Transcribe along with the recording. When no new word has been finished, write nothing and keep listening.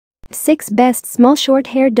6 Best Small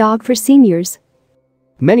Short-Haired Dog for Seniors.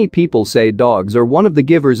 Many people say dogs are one of the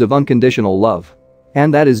givers of unconditional love.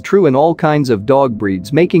 And that is true in all kinds of dog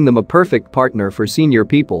breeds, making them a perfect partner for senior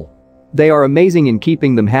people. They are amazing in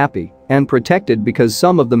keeping them happy and protected because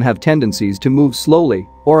some of them have tendencies to move slowly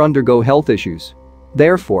or undergo health issues.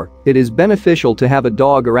 Therefore, it is beneficial to have a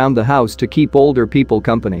dog around the house to keep older people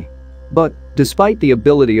company. But, despite the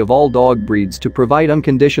ability of all dog breeds to provide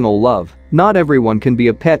unconditional love, not everyone can be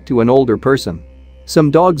a pet to an older person.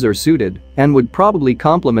 Some dogs are suited and would probably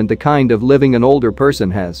complement the kind of living an older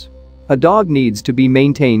person has. A dog needs to be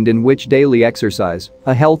maintained, in which daily exercise,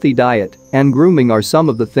 a healthy diet, and grooming are some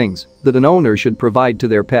of the things that an owner should provide to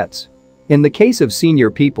their pets. In the case of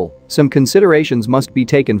senior people, some considerations must be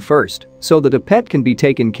taken first so that a pet can be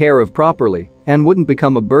taken care of properly and wouldn't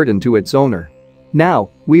become a burden to its owner. Now,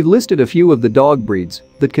 we've listed a few of the dog breeds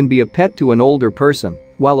that can be a pet to an older person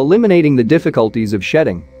while eliminating the difficulties of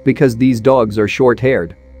shedding because these dogs are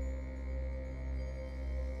short-haired.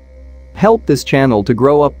 Help this channel to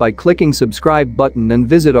grow up by clicking subscribe button and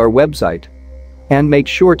visit our website. And make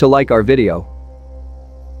sure to like our video.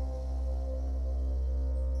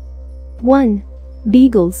 1.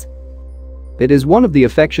 Beagles. It is one of the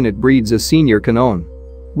affectionate breeds a senior can own.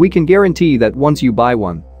 We can guarantee that once you buy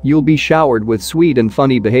one, you'll be showered with sweet and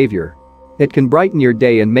funny behavior. It can brighten your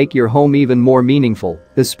day and make your home even more meaningful,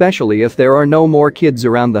 especially if there are no more kids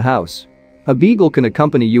around the house. A beagle can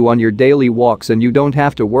accompany you on your daily walks and you don't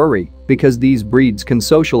have to worry because these breeds can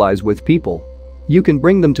socialize with people. You can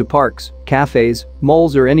bring them to parks, cafes,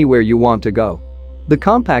 malls, or anywhere you want to go. The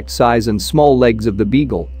compact size and small legs of the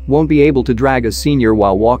beagle won't be able to drag a senior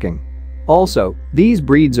while walking. Also, these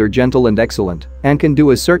breeds are gentle and excellent and can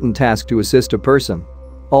do a certain task to assist a person.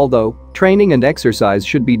 Although, training and exercise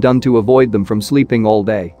should be done to avoid them from sleeping all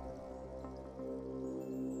day.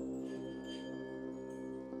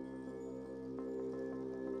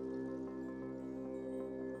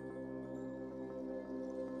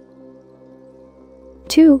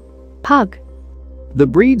 Two. Pug. The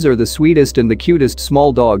breeds are the sweetest and the cutest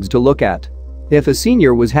small dogs to look at. If a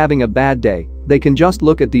senior was having a bad day, they can just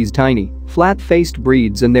look at these tiny, flat-faced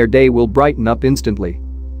breeds and their day will brighten up instantly.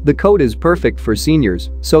 The coat is perfect for seniors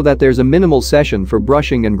so that there's a minimal session for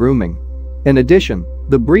brushing and grooming. In addition,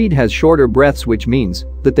 the breed has shorter breaths, which means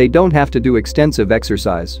that they don't have to do extensive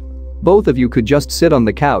exercise. Both of you could just sit on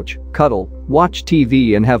the couch, cuddle, watch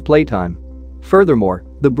TV and have playtime. Furthermore,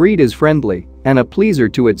 the breed is friendly and a pleaser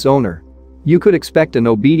to its owner. You could expect an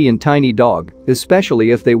obedient tiny dog, especially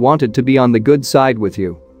if they wanted to be on the good side with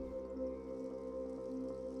you.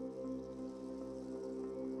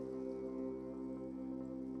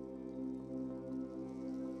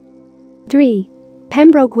 3.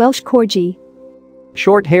 Pembroke Welsh Corgi.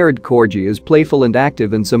 Short-haired Corgi is playful and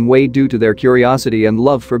active in some way due to their curiosity and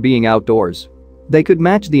love for being outdoors. They could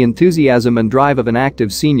match the enthusiasm and drive of an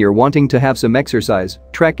active senior wanting to have some exercise,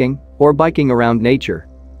 trekking, or biking around nature.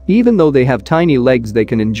 Even though they have tiny legs, they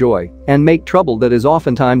can enjoy and make trouble that is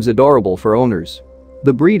oftentimes adorable for owners.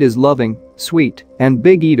 The breed is loving, sweet, and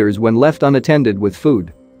big eaters when left unattended with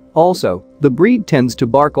food. Also, the breed tends to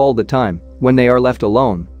bark all the time when they are left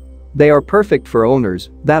alone. They are perfect for owners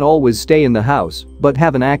that always stay in the house but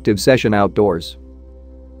have an active session outdoors.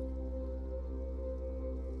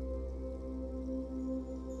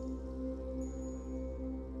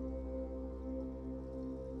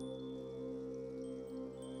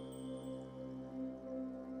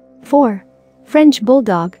 Four. French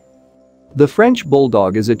Bulldog. The French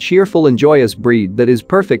Bulldog is a cheerful and joyous breed that is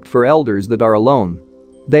perfect for elders that are alone.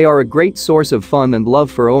 They are a great source of fun and love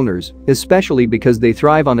for owners, especially because they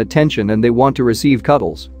thrive on attention and they want to receive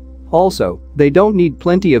cuddles. Also, they don't need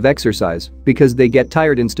plenty of exercise because they get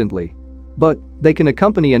tired instantly. But they can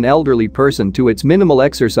accompany an elderly person to its minimal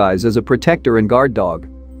exercise as a protector and guard dog.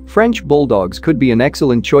 French Bulldogs could be an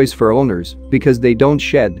excellent choice for owners because they don't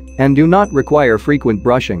shed and do not require frequent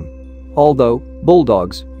brushing. Although,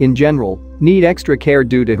 Bulldogs, in general, need extra care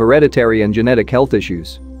due to hereditary and genetic health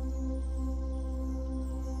issues.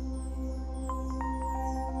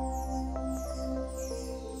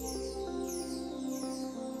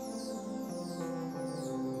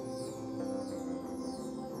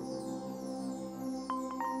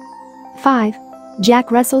 Five.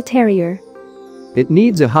 Jack Russell Terrier. It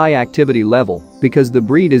needs a high activity level because the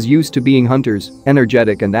breed is used to being hunters,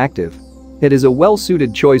 energetic and active. It is a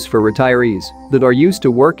well-suited choice for retirees that are used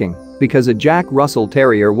to working because a Jack Russell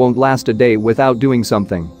Terrier won't last a day without doing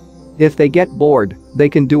something. If they get bored, they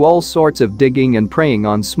can do all sorts of digging and preying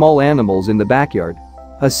on small animals in the backyard.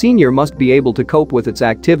 A senior must be able to cope with its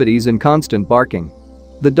activities and constant barking.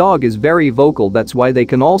 The dog is very vocal, that's why they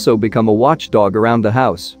can also become a watchdog around the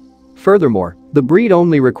house. Furthermore, the breed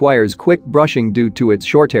only requires quick brushing due to its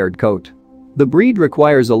short-haired coat. The breed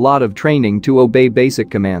requires a lot of training to obey basic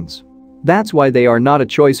commands. That's why they are not a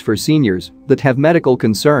choice for seniors that have medical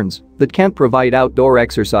concerns that can't provide outdoor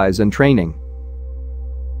exercise and training.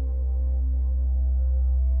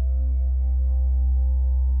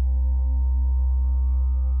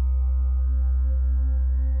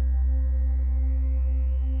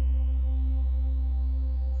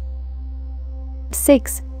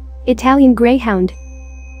 Six. Italian Greyhound.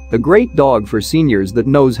 A great dog for seniors that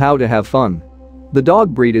knows how to have fun. The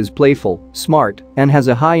dog breed is playful, smart, and has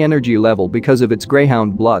a high energy level because of its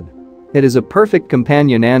greyhound blood. It is a perfect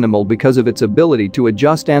companion animal because of its ability to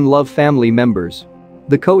adjust and love family members.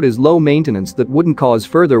 The coat is low maintenance that wouldn't cause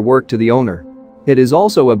further work to the owner. It is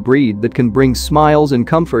also a breed that can bring smiles and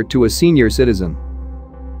comfort to a senior citizen.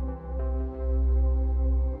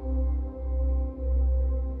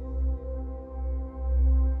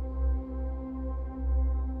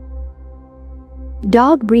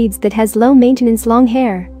 Dog breeds that has low maintenance long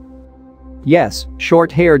hair. Yes,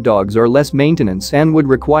 short-haired dogs are less maintenance and would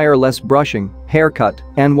require less brushing, haircut,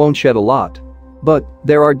 and won't shed a lot. But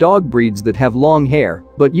there are dog breeds that have long hair,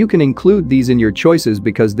 but you can include these in your choices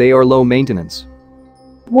because they are low maintenance.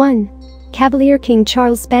 1. Cavalier King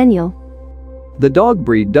Charles Spaniel. The dog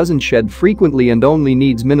breed doesn't shed frequently and only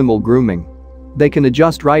needs minimal grooming. They can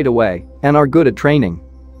adjust right away and are good at training.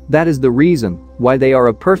 That is the reason why they are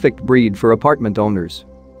a perfect breed for apartment owners.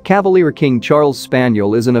 Cavalier King Charles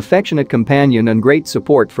Spaniel is an affectionate companion and great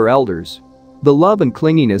support for elders. The love and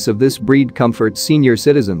clinginess of this breed comforts senior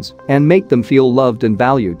citizens and make them feel loved and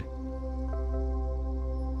valued.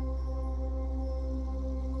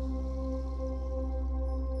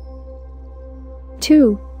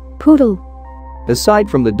 Two. Poodle. Aside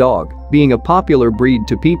from the dog being a popular breed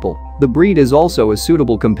to people, the breed is also a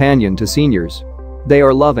suitable companion to seniors. They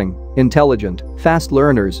are loving, intelligent, fast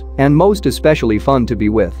learners, and most especially fun to be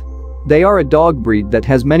with. They are a dog breed that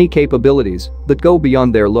has many capabilities that go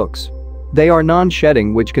beyond their looks. They are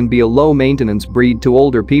non-shedding, which can be a low-maintenance breed to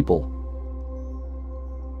older people.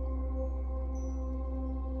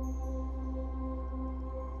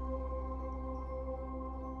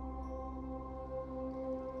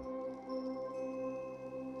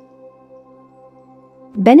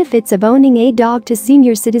 Benefits of owning a dog to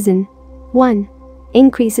senior citizen. 1.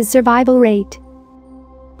 Increases survival rate.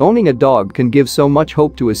 Owning a dog can give so much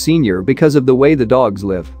hope to a senior because of the way the dogs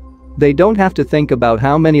live. They don't have to think about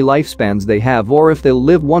how many lifespans they have or if they'll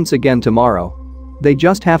live once again tomorrow. They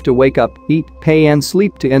just have to wake up, eat, pay and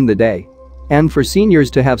sleep to end the day. And for seniors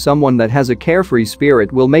to have someone that has a carefree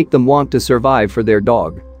spirit will make them want to survive for their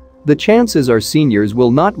dog. The chances are seniors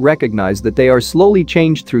will not recognize that they are slowly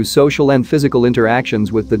changed through social and physical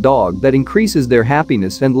interactions with the dog that increases their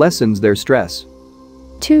happiness and lessens their stress.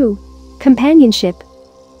 2. Companionship.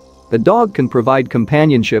 A dog can provide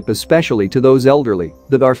companionship, especially to those elderly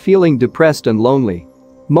that are feeling depressed and lonely.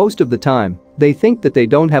 Most of the time, they think that they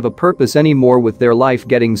don't have a purpose anymore, with their life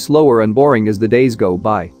getting slower and boring as the days go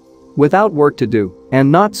by. Without work to do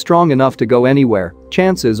and not strong enough to go anywhere,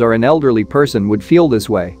 chances are an elderly person would feel this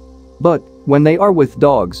way. But when they are with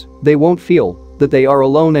dogs, they won't feel that they are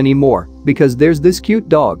alone anymore because there's this cute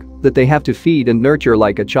dog that they have to feed and nurture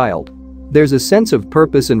like a child. There's a sense of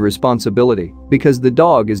purpose and responsibility because the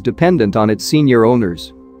dog is dependent on its senior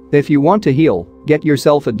owners. If you want to heal, get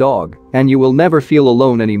yourself a dog and you will never feel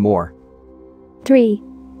alone anymore. 3.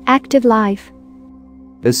 Active life.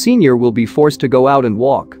 A senior will be forced to go out and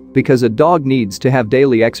walk because a dog needs to have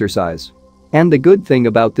daily exercise. And the good thing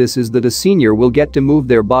about this is that a senior will get to move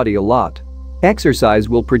their body a lot. Exercise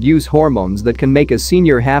will produce hormones that can make a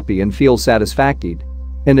senior happy and feel satisfied.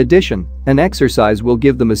 In addition, an exercise will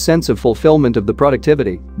give them a sense of fulfillment of the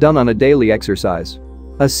productivity done on a daily exercise.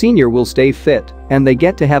 A senior will stay fit, and they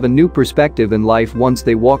get to have a new perspective in life once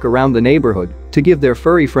they walk around the neighborhood to give their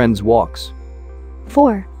furry friends walks.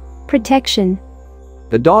 4. Protection.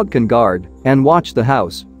 A dog can guard and watch the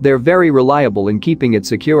house. They're very reliable in keeping it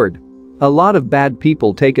secured. A lot of bad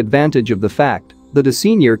people take advantage of the fact that a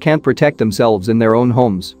senior can't protect themselves in their own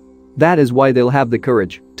homes. That is why they'll have the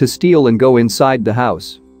courage to steal and go inside the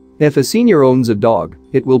house. If a senior owns a dog,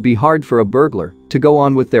 it will be hard for a burglar to go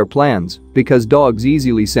on with their plans because dogs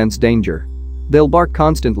easily sense danger. They'll bark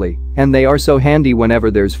constantly, and they are so handy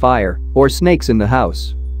whenever there's fire or snakes in the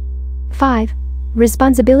house. 5.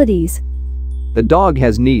 Responsibilities. A dog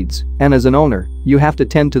has needs, and as an owner, you have to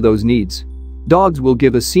tend to those needs. Dogs will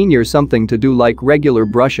give a senior something to do like regular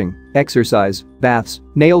brushing, exercise, baths,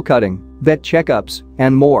 nail cutting, vet checkups,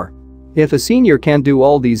 and more. If a senior can't do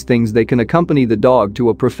all these things, they can accompany the dog to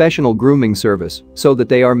a professional grooming service so that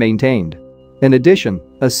they are maintained. In addition,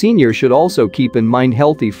 a senior should also keep in mind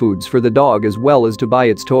healthy foods for the dog as well as to buy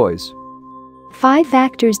its toys. 5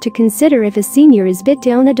 factors to consider if a senior is fit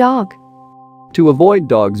to own a dog. To avoid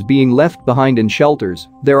dogs being left behind in shelters,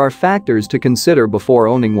 there are factors to consider before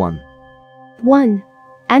owning one. 1.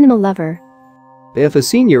 Animal lover. If a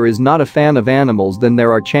senior is not a fan of animals, then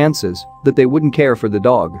there are chances that they wouldn't care for the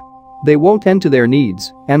dog. They won't tend to their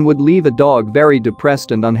needs and would leave a dog very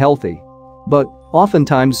depressed and unhealthy. But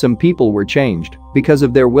oftentimes some people were changed because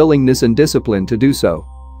of their willingness and discipline to do so.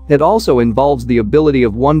 It also involves the ability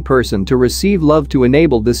of one person to receive love to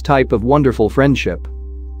enable this type of wonderful friendship.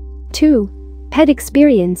 2. Pet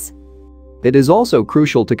experience. It is also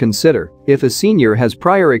crucial to consider if a senior has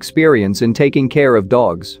prior experience in taking care of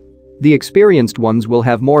dogs. The experienced ones will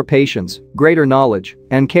have more patience, greater knowledge,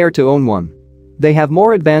 and care to own one. They have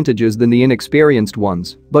more advantages than the inexperienced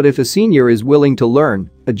ones, but if a senior is willing to learn,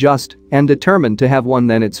 adjust, and determined to have one,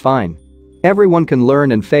 then it's fine. Everyone can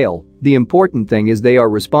learn and fail, the important thing is they are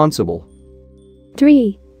responsible.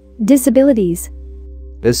 3. Disabilities.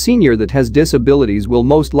 A senior that has disabilities will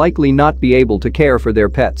most likely not be able to care for their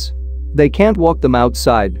pets. They can't walk them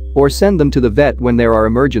outside or send them to the vet when there are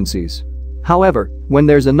emergencies. However, when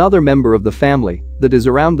there's another member of the family that is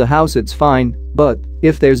around the house, it's fine, but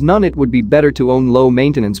if there's none, it would be better to own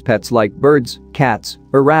low-maintenance pets like birds, cats,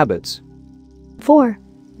 or rabbits. 4.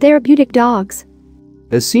 Therapeutic dogs.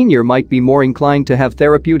 A senior might be more inclined to have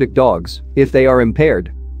therapeutic dogs if they are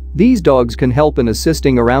impaired. These dogs can help in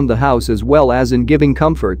assisting around the house as well as in giving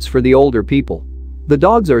comforts for the older people. The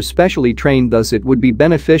dogs are specially trained, thus it would be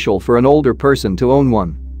beneficial for an older person to own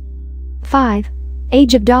one. 5.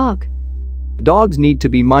 Age of dog. Dogs need to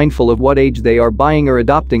be mindful of what age they are buying or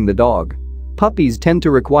adopting the dog. Puppies tend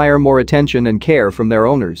to require more attention and care from their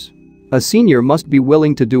owners. A senior must be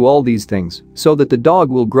willing to do all these things so that the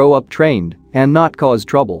dog will grow up trained and not cause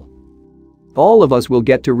trouble. All of us will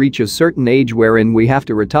get to reach a certain age wherein we have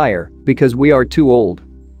to retire because we are too old.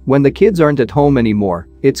 When the kids aren't at home anymore,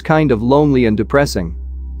 it's kind of lonely and depressing.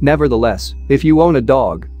 Nevertheless, if you own a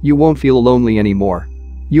dog, you won't feel lonely anymore.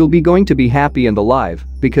 You'll be going to be happy and alive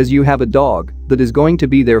because you have a dog that is going to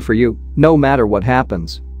be there for you no matter what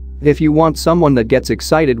happens. If you want someone that gets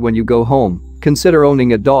excited when you go home, consider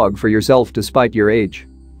owning a dog for yourself despite your age.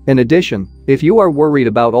 In addition, if you are worried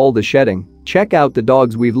about all the shedding, check out the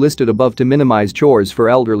dogs we've listed above to minimize chores for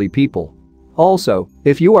elderly people. Also,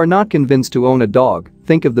 if you are not convinced to own a dog,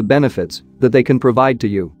 think of the benefits that they can provide to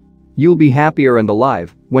you. You'll be happier and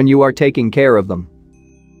alive when you are taking care of them.